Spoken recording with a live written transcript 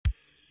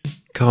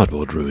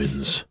Cardboard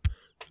ruins.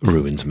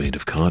 Ruins made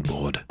of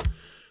cardboard.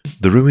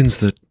 The ruins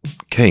that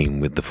came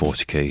with the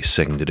 40k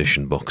 2nd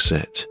edition box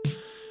set.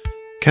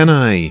 Can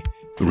I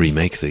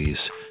remake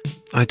these?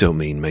 I don't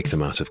mean make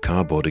them out of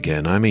cardboard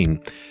again, I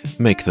mean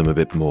make them a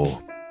bit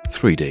more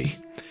 3D.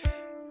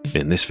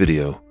 In this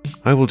video,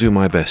 I will do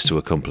my best to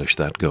accomplish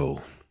that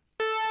goal.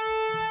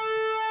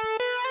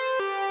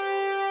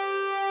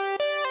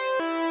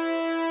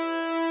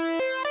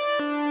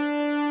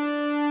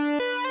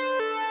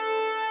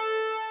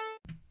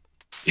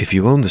 If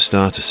you own the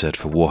starter set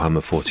for Warhammer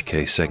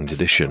 40k 2nd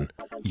edition,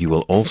 you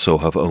will also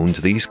have owned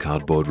these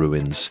cardboard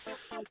ruins.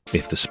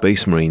 If the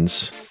Space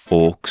Marines,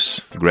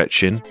 Orcs,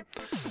 Gretchen,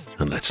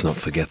 and let's not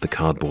forget the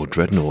cardboard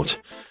Dreadnought,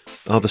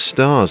 are the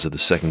stars of the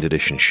 2nd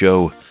edition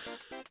show,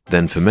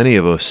 then for many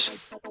of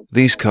us,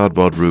 these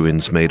cardboard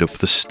ruins made up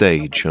the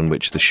stage on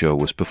which the show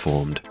was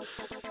performed.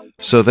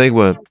 So they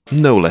were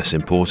no less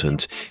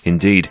important.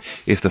 Indeed,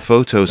 if the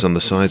photos on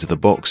the side of the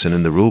box and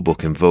in the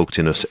rulebook invoked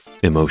in us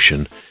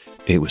emotion,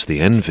 it was the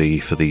envy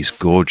for these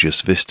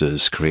gorgeous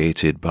vistas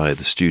created by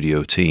the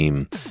studio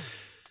team.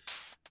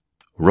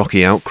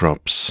 Rocky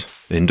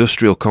outcrops,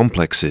 industrial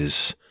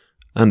complexes,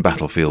 and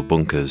battlefield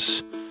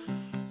bunkers.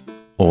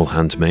 All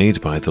handmade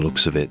by the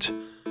looks of it,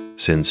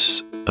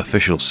 since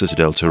official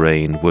Citadel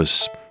terrain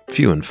was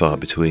few and far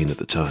between at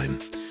the time.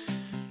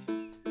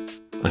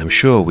 I'm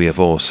sure we have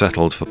all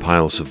settled for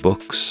piles of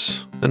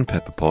books and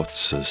pepper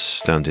pots as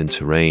stand-in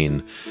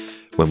terrain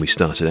when we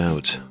started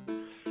out.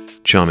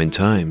 Charming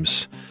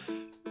times.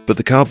 But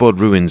the cardboard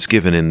ruins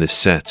given in this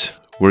set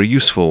were a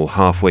useful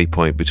halfway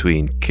point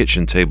between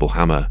kitchen table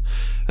hammer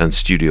and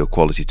studio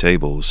quality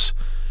tables,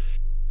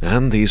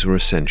 and these were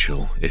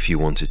essential if you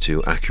wanted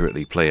to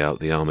accurately play out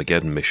the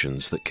Armageddon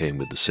missions that came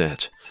with the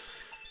set.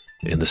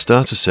 In the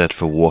starter set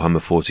for Warhammer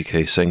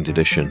 40k 2nd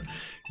edition,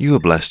 you were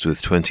blessed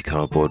with 20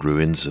 cardboard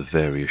ruins of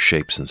various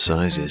shapes and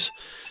sizes.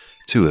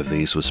 2 of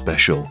these were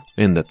special,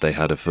 in that they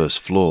had a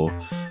first floor,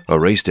 a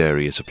raised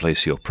area to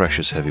place your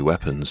precious heavy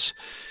weapons.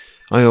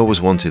 I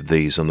always wanted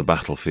these on the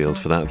battlefield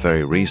for that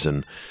very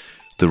reason.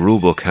 The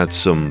rulebook had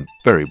some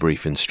very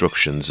brief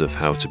instructions of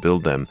how to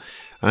build them,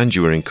 and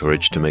you were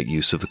encouraged to make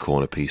use of the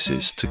corner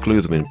pieces to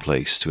glue them in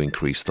place to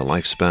increase the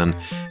lifespan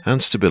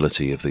and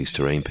stability of these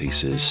terrain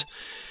pieces.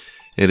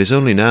 It is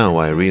only now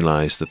I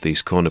realise that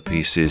these corner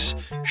pieces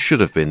should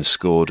have been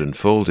scored and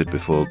folded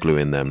before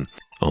gluing them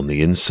on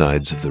the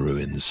insides of the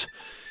ruins.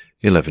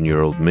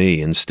 11-year-old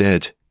me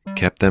instead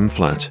kept them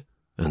flat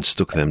and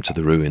stuck them to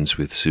the ruins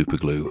with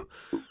superglue,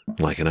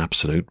 like an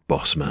absolute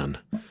boss man.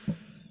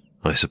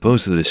 I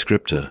suppose the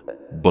descriptor,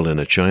 bull in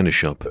a china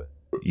shop,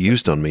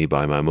 used on me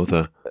by my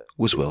mother,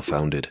 was well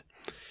founded.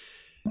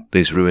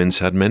 These ruins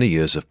had many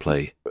years of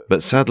play,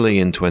 but sadly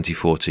in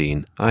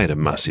 2014 I had a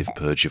massive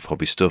purge of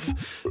hobby stuff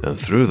and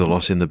threw the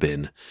lot in the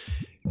bin.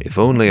 If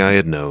only I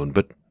had known,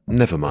 but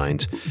never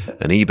mind.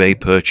 An eBay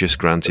purchase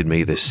granted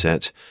me this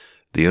set.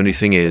 The only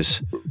thing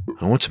is,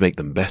 I want to make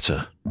them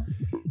better.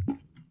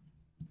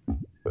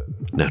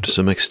 Now, to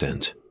some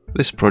extent,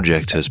 this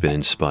project has been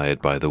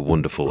inspired by the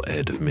wonderful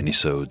Ed of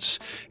Minisodes,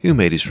 who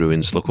made his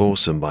ruins look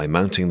awesome by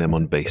mounting them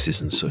on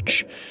bases and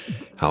such.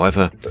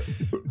 However,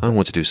 I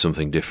want to do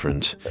something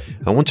different.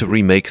 I want to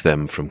remake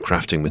them from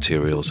crafting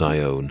materials I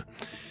own.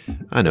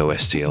 I know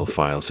STL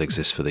files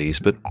exist for these,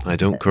 but I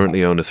don't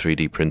currently own a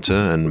 3D printer,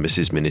 and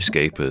Mrs.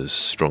 Miniscape has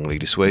strongly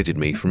dissuaded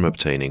me from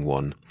obtaining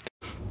one.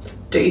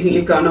 Don't you think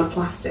you've got enough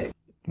plastic?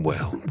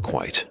 Well,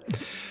 quite.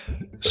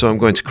 So I'm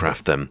going to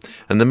craft them,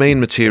 and the main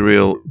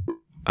material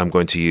I'm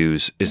going to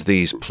use is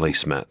these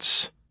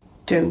placemats.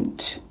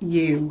 Don't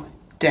you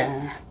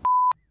dare.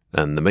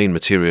 And the main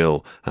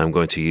material I'm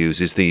going to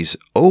use is these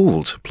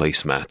old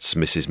placemats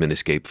Mrs.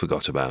 Miniscape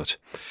forgot about.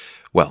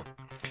 Well,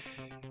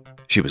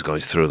 she was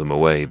going to throw them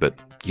away, but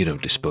you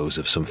don't dispose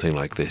of something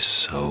like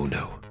this, oh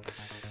no.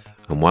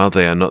 And while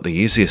they are not the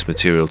easiest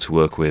material to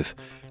work with,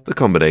 the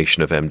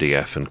combination of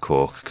MDF and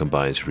cork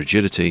combines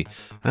rigidity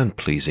and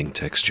pleasing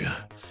texture.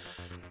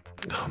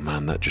 Oh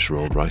man, that just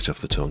rolled right off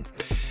the tongue.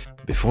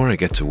 Before I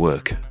get to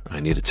work, I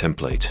need a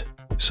template,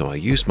 so I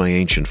used my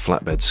ancient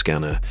flatbed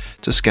scanner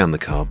to scan the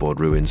cardboard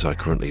ruins I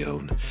currently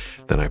own.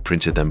 Then I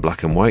printed them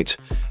black and white,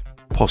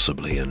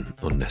 possibly an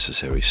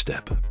unnecessary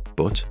step,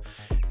 but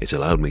it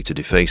allowed me to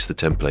deface the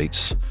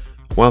templates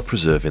while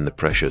preserving the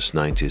precious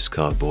 90s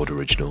cardboard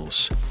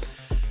originals.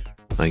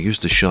 I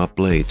used a sharp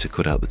blade to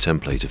cut out the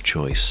template of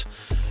choice,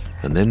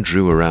 and then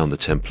drew around the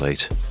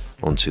template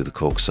onto the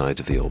cork side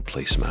of the old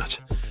placemat.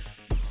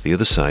 The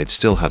other side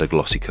still had a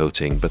glossy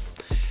coating, but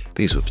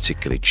these were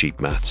particularly cheap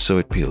mats, so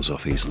it peels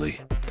off easily.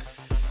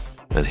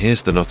 And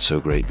here's the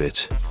not-so-great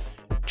bit.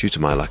 Due to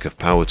my lack of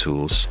power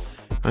tools,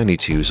 I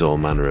need to use all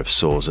manner of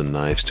saws and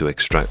knives to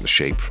extract the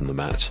shape from the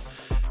mat.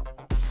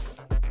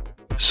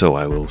 So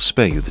I will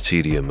spare you the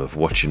tedium of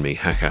watching me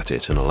hack at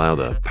it and allow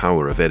the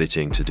power of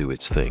editing to do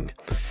its thing.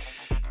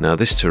 Now,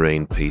 this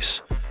terrain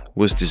piece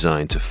was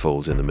designed to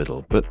fold in the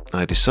middle, but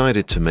I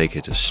decided to make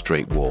it a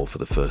straight wall for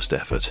the first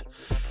effort.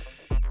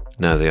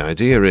 Now the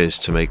idea is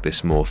to make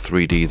this more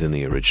 3D than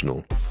the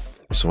original,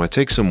 so I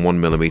take some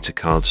 1mm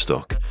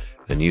cardstock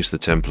and use the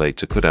template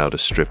to cut out a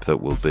strip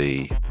that will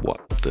be,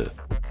 what, the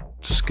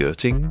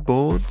skirting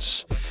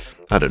boards?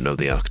 I don't know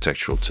the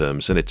architectural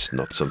terms, and it's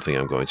not something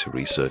I'm going to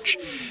research.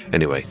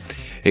 Anyway,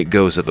 it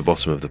goes at the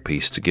bottom of the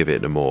piece to give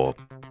it a more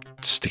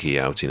sticky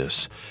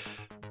outiness.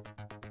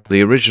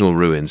 The original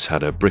ruins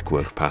had a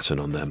brickwork pattern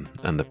on them,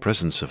 and the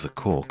presence of the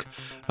cork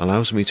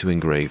allows me to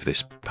engrave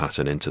this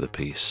pattern into the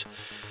piece.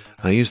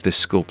 I use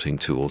this sculpting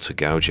tool to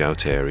gouge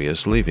out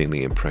areas, leaving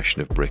the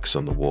impression of bricks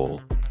on the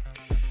wall.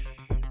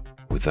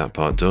 With that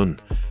part done,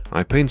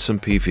 I paint some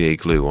PVA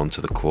glue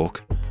onto the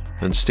cork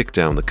and stick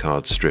down the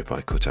card strip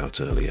I cut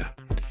out earlier.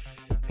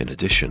 In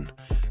addition,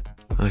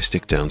 I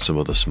stick down some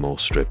other small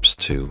strips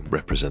to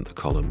represent the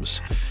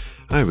columns.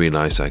 I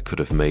realise I could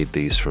have made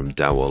these from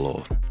dowel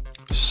or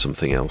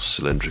something else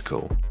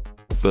cylindrical,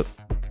 but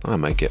I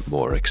might get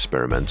more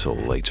experimental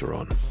later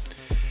on.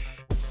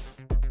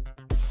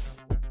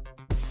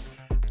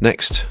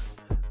 Next,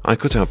 I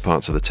cut out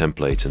parts of the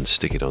template and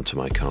stick it onto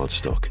my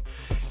cardstock.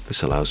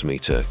 This allows me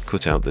to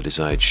cut out the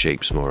desired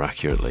shapes more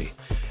accurately.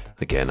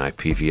 Again, I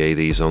PVA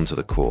these onto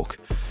the cork.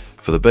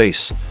 For the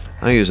base,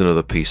 I use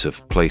another piece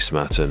of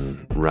placemat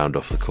and round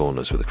off the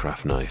corners with a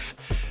craft knife.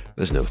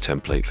 There's no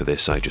template for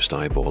this, I just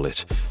eyeball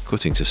it,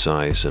 cutting to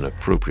size an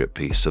appropriate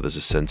piece so there's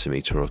a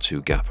centimetre or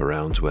two gap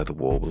around where the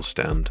wall will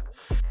stand.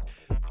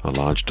 A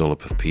large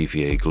dollop of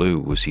PVA glue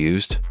was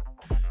used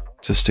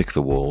to stick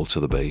the wall to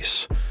the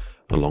base,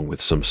 along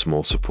with some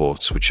small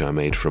supports which I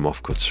made from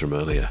offcuts from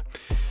earlier.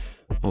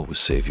 Always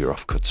save your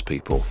offcuts,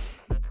 people.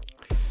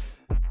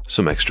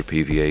 Some extra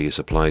PVA is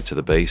applied to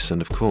the base,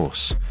 and of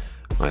course,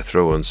 I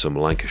throw on some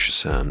Lancashire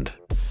sand.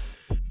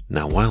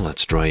 Now while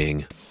that's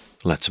drying,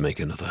 let's make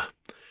another.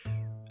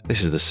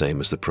 This is the same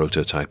as the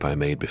prototype I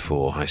made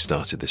before I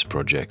started this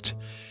project.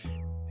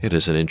 It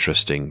is an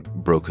interesting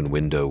broken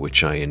window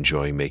which I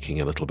enjoy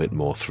making a little bit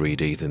more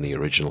 3D than the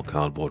original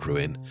cardboard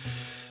ruin.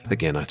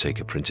 Again, I take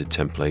a printed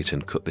template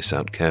and cut this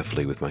out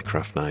carefully with my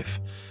craft knife.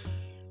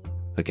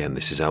 Again,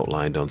 this is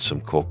outlined on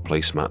some cork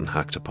placemat and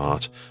hacked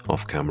apart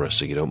off camera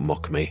so you don't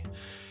mock me.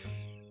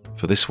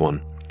 For this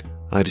one,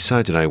 I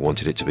decided I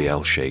wanted it to be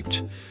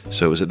L-shaped,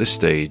 so it was at this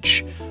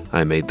stage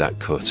I made that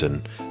cut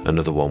and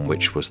another one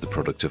which was the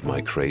product of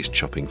my crazed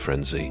chopping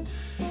frenzy.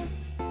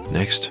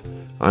 Next,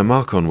 I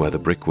mark on where the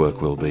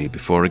brickwork will be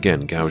before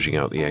again gouging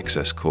out the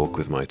excess cork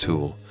with my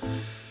tool.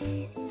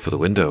 For the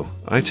window,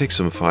 I take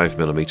some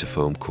 5mm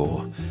foam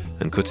core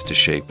and cut it to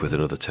shape with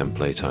another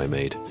template I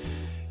made.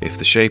 If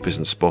the shape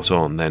isn't spot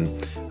on,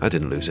 then I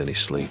didn't lose any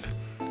sleep.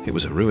 It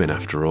was a ruin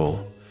after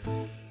all.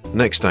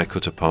 Next, I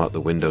cut apart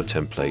the window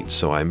template,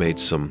 so I made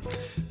some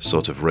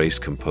sort of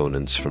raised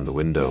components from the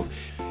window,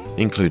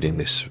 including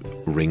this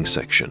ring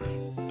section,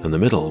 and the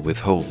middle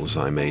with holes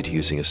I made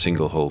using a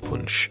single hole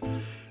punch.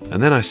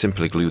 And then I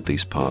simply glued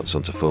these parts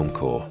onto foam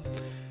core.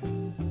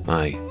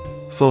 I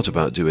thought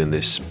about doing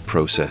this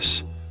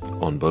process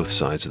on both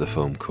sides of the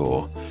foam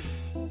core.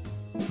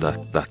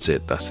 That's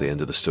it, that's the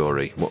end of the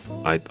story. Well,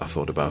 I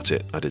thought about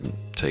it, I didn't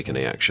take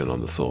any action on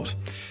the thought.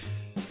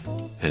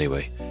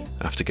 Anyway,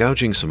 after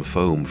gouging some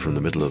foam from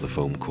the middle of the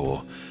foam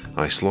core,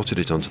 I slotted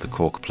it onto the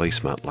cork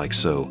placemat like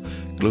so,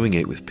 gluing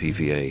it with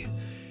PVA.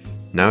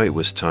 Now it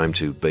was time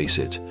to base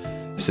it.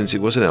 Since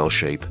it was an L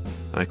shape,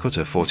 I cut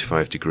a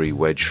 45-degree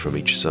wedge from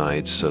each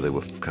side so they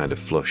were kind of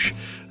flush,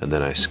 and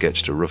then I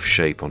sketched a rough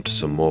shape onto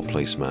some more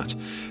placemat.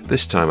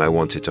 This time I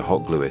wanted to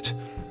hot glue it.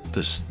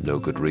 There's no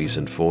good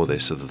reason for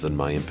this other than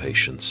my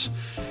impatience.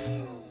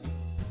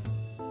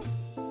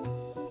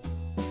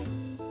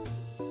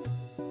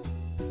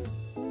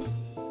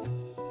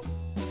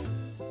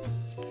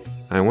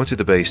 I wanted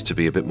the base to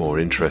be a bit more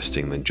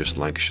interesting than just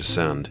Lancashire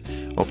sand,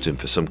 opting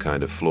for some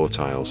kind of floor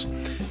tiles,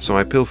 so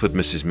I pilfered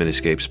Mrs.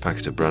 Miniscape's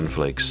packet of bran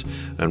flakes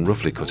and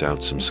roughly cut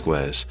out some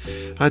squares.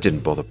 I didn't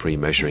bother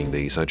pre-measuring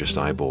these, I just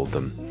eyeballed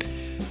them.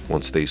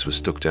 Once these were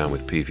stuck down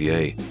with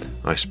PVA,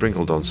 I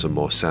sprinkled on some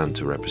more sand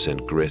to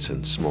represent grit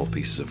and small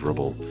pieces of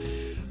rubble.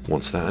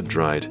 Once that had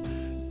dried,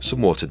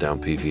 some watered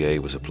down PVA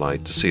was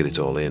applied to seal it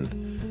all in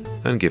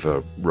and give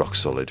a rock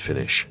solid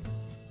finish.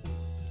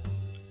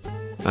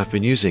 I've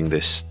been using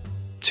this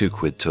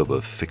 £2 tub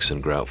of fix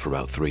and grout for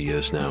about 3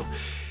 years now.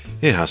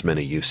 It has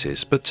many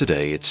uses, but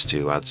today it's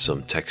to add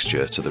some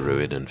texture to the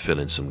ruin and fill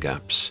in some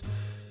gaps.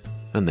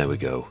 And there we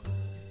go.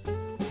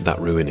 That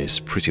ruin is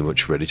pretty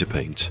much ready to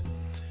paint.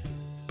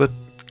 But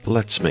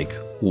let's make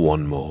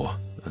one more,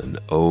 and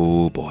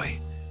oh boy,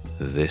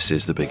 this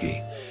is the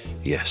biggie.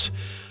 Yes,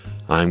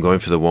 I'm going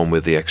for the one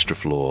with the extra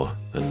floor,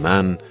 and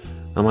man,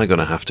 am I going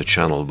to have to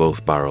channel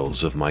both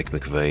barrels of Mike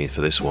McVeigh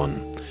for this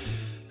one.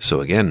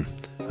 So again,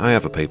 I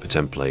have a paper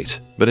template,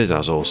 but it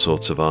has all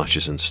sorts of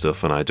arches and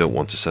stuff, and I don't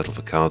want to settle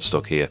for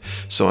cardstock here,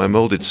 so I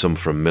moulded some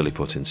from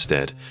Milliput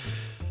instead.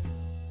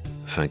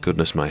 Thank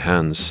goodness my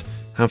hands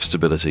have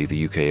stability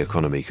the UK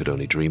economy could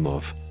only dream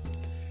of.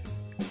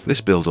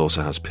 This build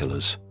also has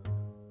pillars,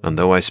 and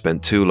though I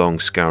spent too long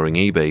scouring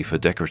eBay for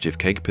decorative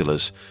cake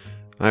pillars,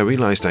 I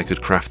realised I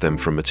could craft them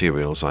from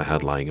materials I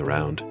had lying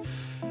around.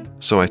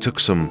 So I took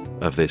some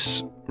of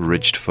this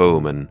ridged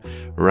foam and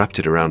wrapped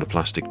it around a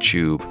plastic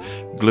tube,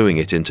 gluing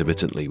it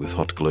intermittently with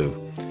hot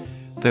glue.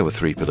 There were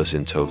 3 pillars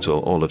in total,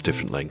 all of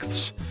different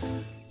lengths.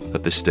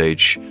 At this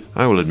stage,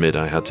 I will admit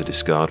I had to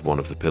discard one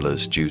of the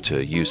pillars due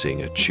to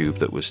using a tube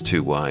that was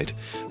too wide,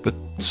 but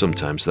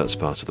sometimes that's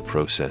part of the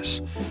process.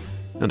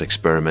 And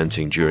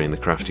experimenting during the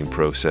crafting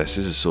process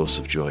is a source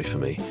of joy for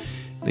me,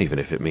 even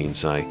if it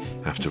means I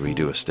have to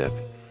redo a step.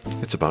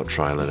 It's about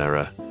trial and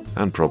error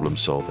and problem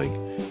solving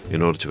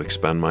in order to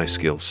expand my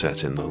skill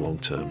set in the long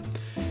term.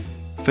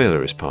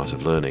 Failure is part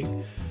of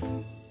learning.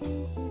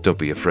 Don't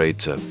be afraid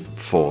to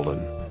fall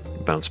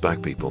and bounce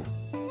back, people.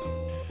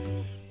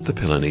 The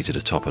pillar needed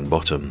a top and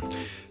bottom,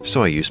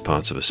 so I used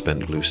parts of a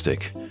spent glue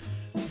stick.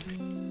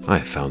 I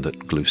have found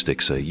that glue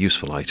sticks are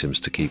useful items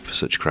to keep for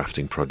such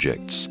crafting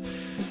projects.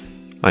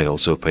 I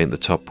also paint the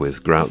top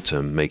with grout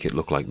to make it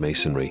look like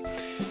masonry.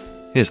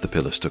 Here's the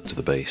pillar stuck to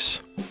the base.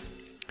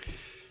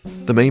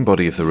 The main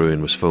body of the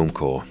ruin was foam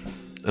core,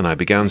 and I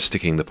began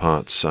sticking the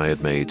parts I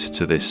had made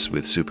to this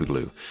with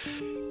superglue.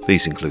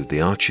 These include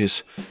the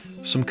arches,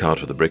 some card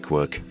for the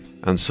brickwork,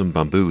 and some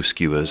bamboo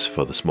skewers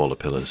for the smaller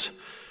pillars.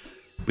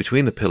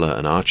 Between the pillar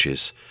and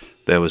arches,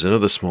 there was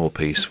another small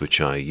piece which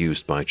I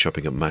used by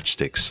chopping up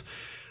matchsticks.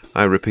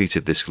 I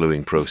repeated this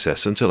gluing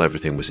process until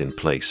everything was in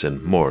place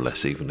and more or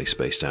less evenly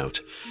spaced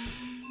out.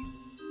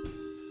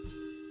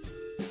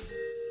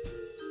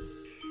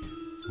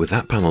 With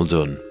that panel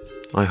done,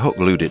 I hot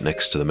glued it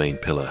next to the main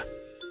pillar.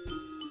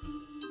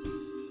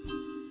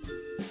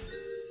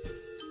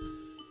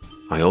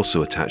 I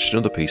also attached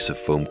another piece of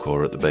foam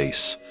core at the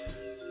base,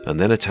 and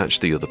then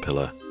attached the other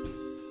pillar,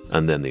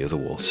 and then the other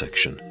wall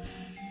section.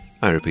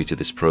 I repeated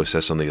this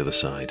process on the other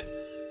side.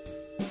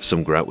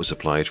 Some grout was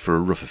applied for a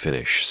rougher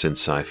finish,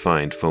 since I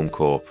find foam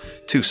core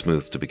too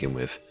smooth to begin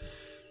with.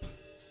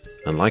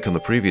 And like on the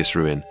previous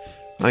ruin,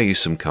 I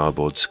used some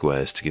cardboard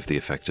squares to give the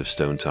effect of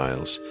stone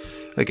tiles.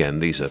 Again,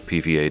 these are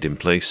PVA'd in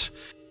place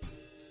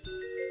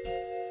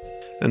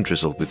and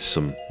drizzled with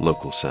some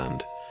local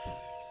sand.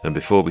 And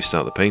before we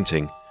start the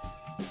painting,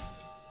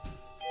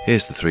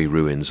 here's the 3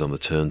 ruins on the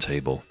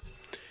turntable.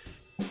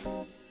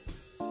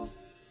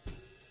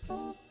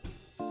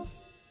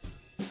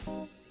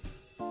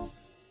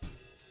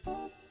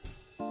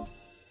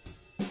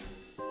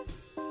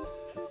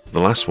 The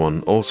last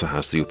one also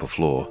has the upper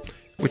floor,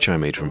 which I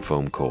made from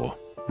foam core,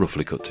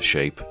 roughly cut to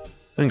shape,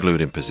 and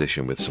glued in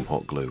position with some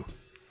hot glue.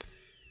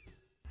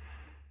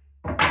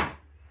 What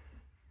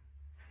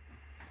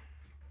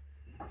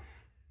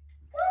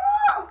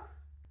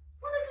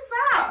is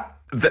that?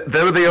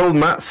 They were the old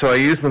mats, so I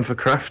used them for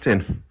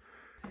crafting.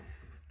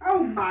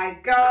 Oh my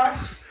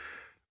gosh.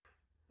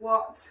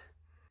 What?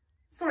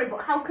 Sorry,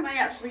 but how can I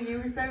actually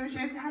use those? You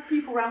know, if you have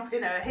people around for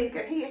dinner, here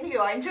you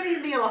are, enjoy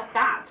your meal off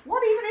that.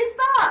 What even is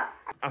that?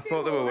 I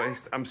thought they were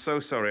waste. I'm so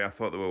sorry, I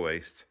thought they were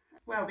waste.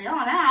 Well, they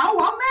are now,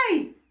 aren't they?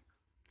 You're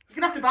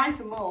going to have to buy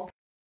some more.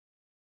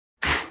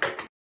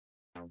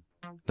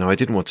 Now, I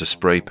didn't want to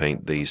spray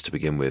paint these to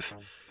begin with,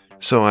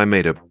 so I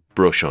made a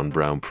brush on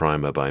brown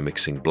primer by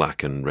mixing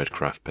black and red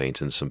craft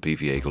paint and some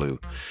PVA glue.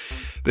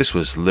 This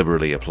was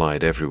liberally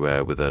applied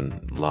everywhere with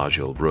a large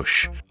old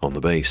brush on the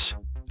base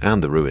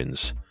and the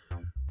ruins.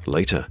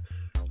 Later,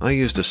 I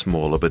used a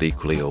smaller but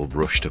equally old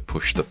brush to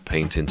push the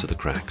paint into the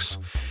cracks.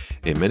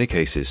 In many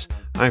cases,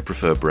 I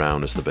prefer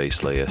brown as the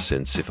base layer,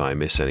 since if I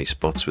miss any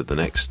spots with the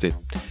next, it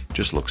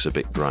just looks a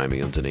bit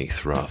grimy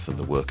underneath rather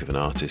than the work of an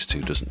artist who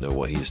doesn't know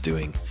what he is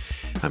doing.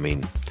 I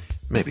mean,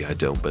 maybe I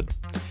don't, but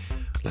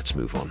let's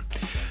move on.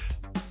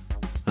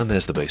 And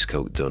there's the base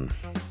coat done.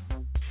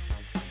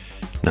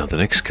 Now the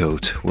next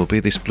coat will be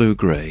this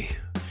blue-grey,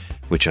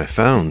 which I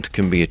found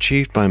can be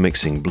achieved by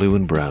mixing blue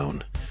and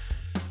brown.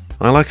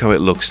 I like how it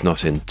looks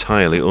not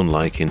entirely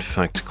unlike, in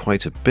fact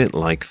quite a bit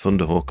like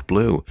Thunderhawk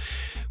Blue,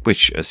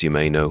 which, as you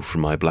may know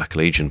from my Black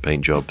Legion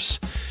paint jobs,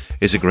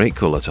 is a great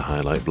colour to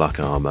highlight black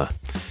armour.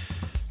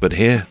 But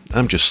here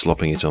I'm just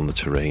slopping it on the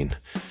terrain,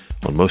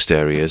 on most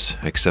areas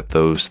except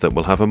those that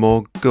will have a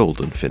more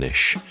golden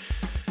finish.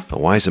 A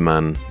wiser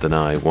man than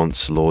I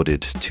once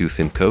lauded too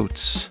thin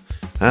coats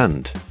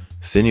and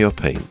thin your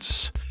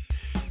paints.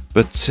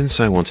 But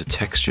since I want a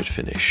textured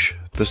finish,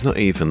 there's not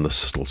even the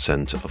subtle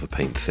scent of a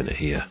paint thinner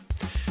here.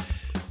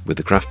 With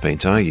the craft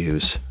paint I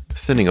use,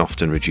 thinning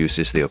often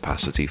reduces the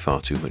opacity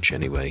far too much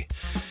anyway.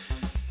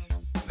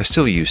 I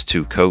still use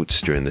 2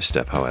 coats during this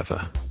step,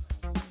 however.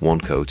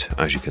 One coat,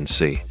 as you can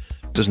see,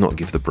 does not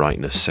give the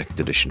brightness 2nd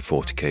edition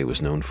 40k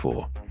was known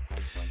for.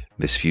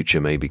 This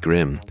future may be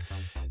grim,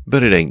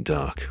 but it ain't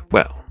dark.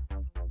 Well,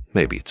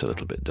 maybe it's a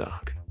little bit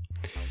dark.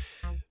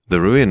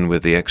 The ruin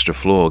with the extra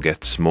floor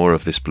gets more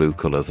of this blue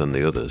colour than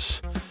the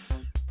others.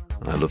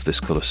 I love this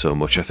colour so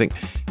much. I think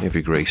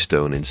every grey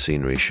stone in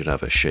scenery should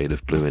have a shade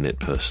of blue in it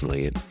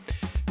personally. It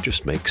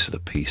just makes the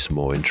piece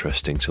more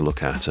interesting to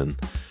look at and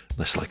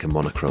less like a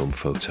monochrome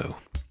photo.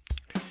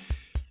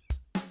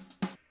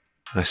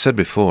 I said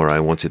before I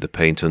wanted the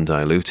paint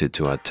undiluted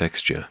to add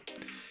texture,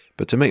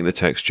 but to make the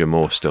texture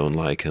more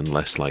stone-like and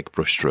less like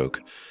brushstroke,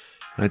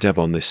 I dab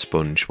on this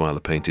sponge while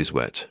the paint is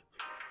wet.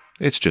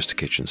 It's just a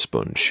kitchen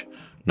sponge,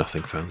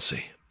 nothing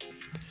fancy.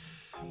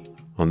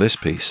 On this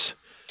piece,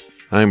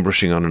 I'm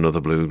brushing on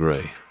another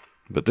blue-grey,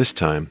 but this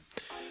time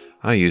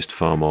I used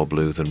far more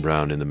blue than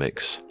brown in the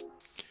mix.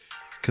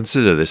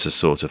 Consider this a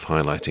sort of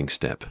highlighting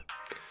step,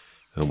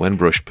 and when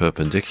brushed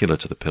perpendicular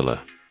to the pillar,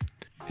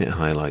 it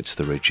highlights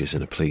the ridges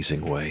in a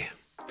pleasing way.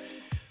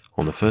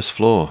 On the first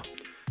floor,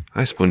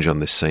 I sponge on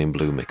this same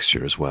blue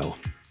mixture as well.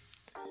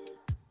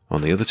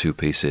 On the other two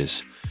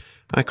pieces,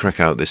 I crack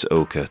out this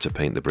ochre to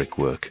paint the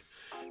brickwork,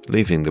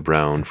 leaving the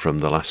brown from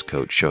the last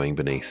coat showing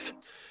beneath.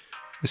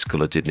 This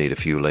colour did need a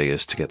few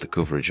layers to get the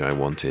coverage I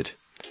wanted.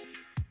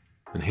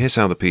 And here's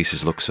how the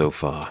pieces look so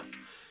far.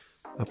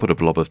 I put a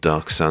blob of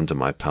dark sand on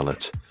my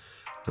palette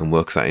and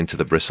work that into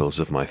the bristles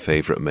of my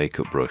favourite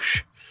makeup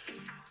brush.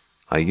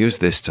 I use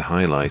this to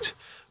highlight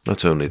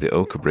not only the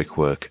ochre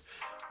brickwork,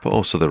 but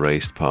also the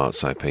raised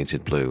parts I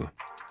painted blue.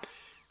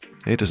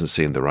 It doesn't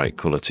seem the right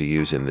colour to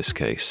use in this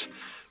case,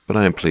 but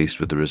I am pleased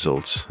with the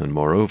result, and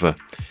moreover,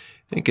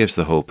 it gives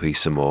the whole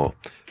piece a more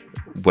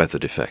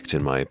weathered effect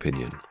in my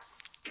opinion.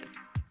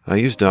 I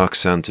use dark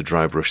sand to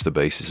dry brush the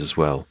bases as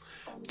well,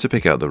 to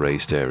pick out the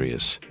raised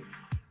areas.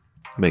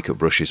 Makeup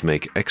brushes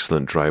make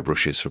excellent dry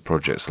brushes for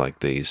projects like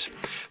these.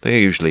 They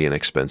are usually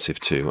inexpensive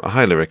too. I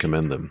highly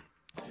recommend them.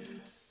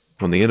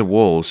 On the inner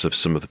walls of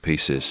some of the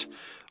pieces,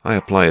 I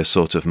apply a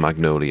sort of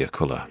magnolia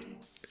colour,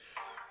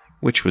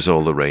 which was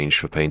all the rage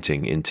for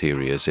painting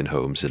interiors in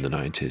homes in the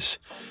 90s,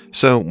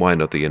 so why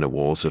not the inner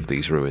walls of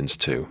these ruins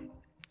too?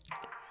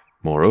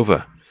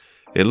 Moreover,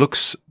 it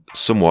looks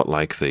somewhat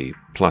like the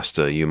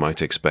plaster you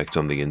might expect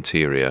on the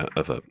interior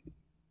of a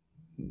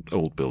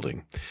old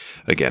building.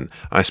 Again,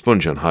 I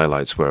sponge on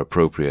highlights where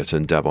appropriate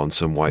and dab on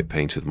some white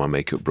paint with my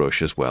makeup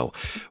brush as well,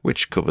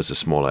 which covers a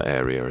smaller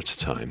area at a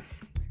time.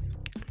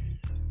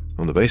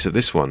 On the base of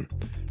this one,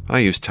 I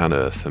use tan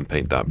earth and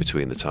paint that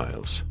between the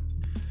tiles.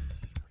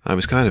 I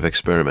was kind of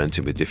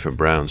experimenting with different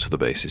browns for the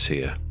bases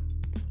here.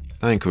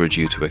 I encourage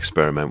you to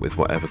experiment with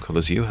whatever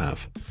colours you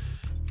have.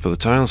 For the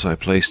tiles I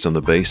placed on the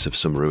base of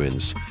some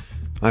ruins,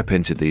 I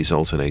painted these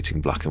alternating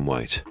black and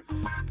white.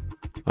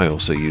 I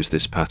also used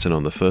this pattern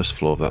on the first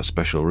floor of that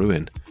special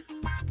ruin,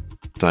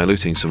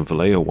 diluting some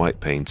Vallejo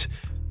white paint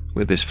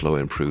with this flow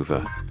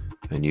improver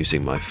and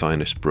using my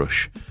finest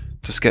brush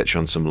to sketch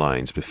on some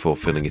lines before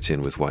filling it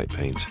in with white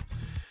paint.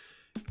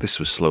 This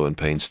was slow and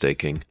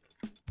painstaking,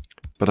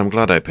 but I'm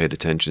glad I paid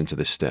attention to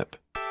this step.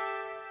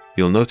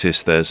 You'll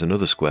notice there's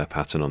another square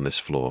pattern on this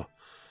floor.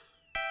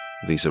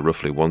 These are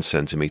roughly 1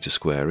 centimetre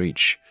square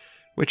each,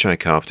 which I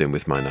carved in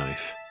with my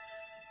knife.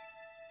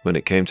 When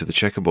it came to the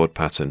checkerboard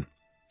pattern,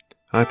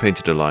 I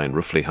painted a line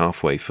roughly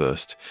halfway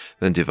first,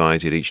 then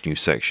divided each new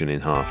section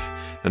in half,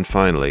 and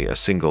finally a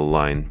single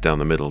line down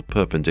the middle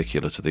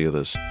perpendicular to the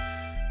others.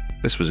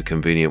 This was a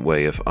convenient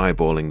way of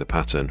eyeballing the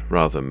pattern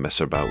rather than mess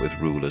about with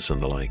rulers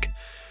and the like.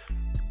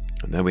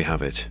 And there we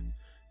have it.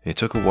 It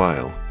took a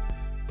while,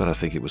 but I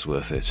think it was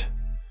worth it.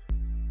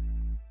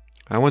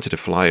 I wanted a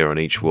flyer on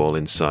each wall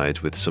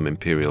inside with some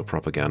imperial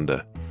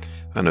propaganda.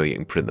 I know you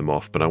can print them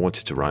off, but I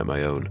wanted to write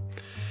my own.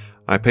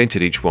 I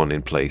painted each one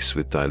in place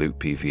with dilute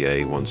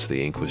PVA once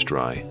the ink was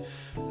dry,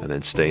 and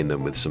then stained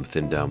them with some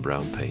thinned down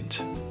brown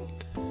paint.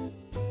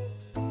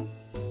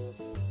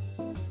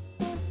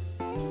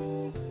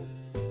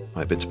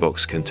 My bits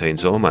box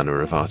contains all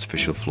manner of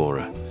artificial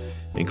flora,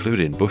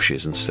 including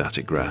bushes and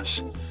static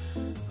grass.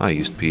 I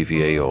used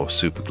PVA or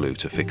superglue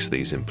to fix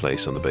these in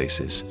place on the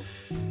bases,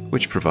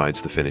 which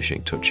provides the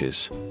finishing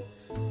touches.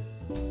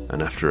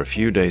 And after a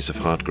few days of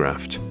hard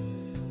graft,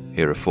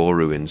 here are 4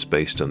 ruins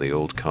based on the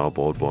old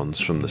cardboard ones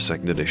from the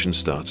 2nd edition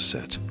starter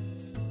set.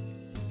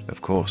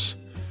 Of course,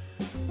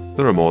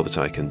 there are more that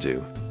I can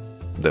do.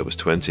 There was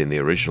 20 in the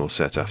original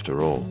set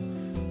after all,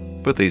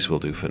 but these will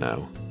do for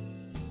now.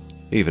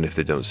 Even if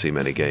they don't see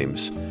many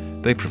games,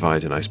 they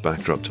provide a nice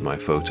backdrop to my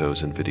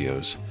photos and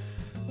videos.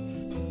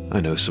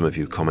 I know some of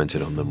you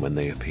commented on them when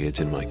they appeared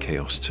in my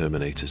Chaos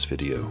Terminators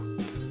video.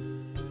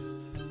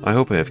 I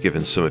hope I have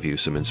given some of you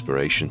some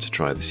inspiration to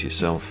try this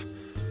yourself,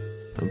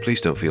 and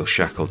please don't feel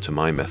shackled to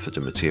my method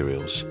and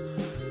materials.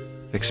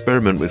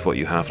 Experiment with what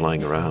you have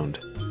lying around.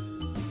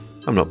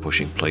 I'm not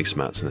pushing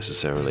placemats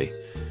necessarily,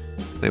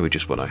 they were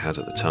just what I had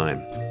at the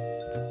time.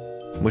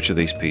 Much of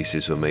these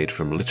pieces were made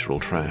from literal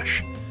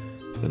trash,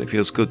 and it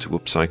feels good to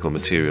upcycle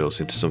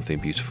materials into something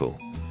beautiful.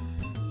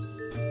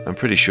 I'm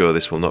pretty sure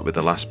this will not be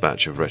the last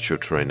batch of retro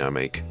terrain I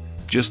make.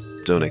 Just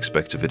don't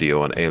expect a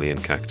video on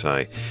alien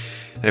cacti.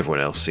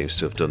 Everyone else seems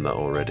to have done that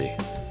already.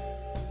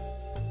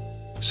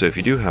 So if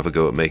you do have a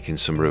go at making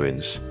some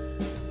ruins,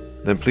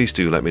 then please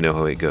do let me know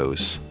how it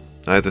goes,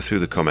 either through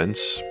the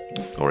comments,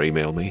 or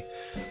email me,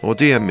 or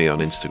DM me on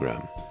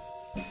Instagram.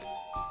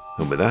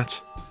 And with that,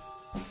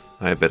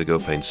 I had better go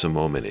paint some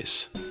more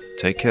minis.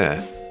 Take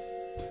care,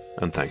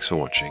 and thanks for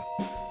watching.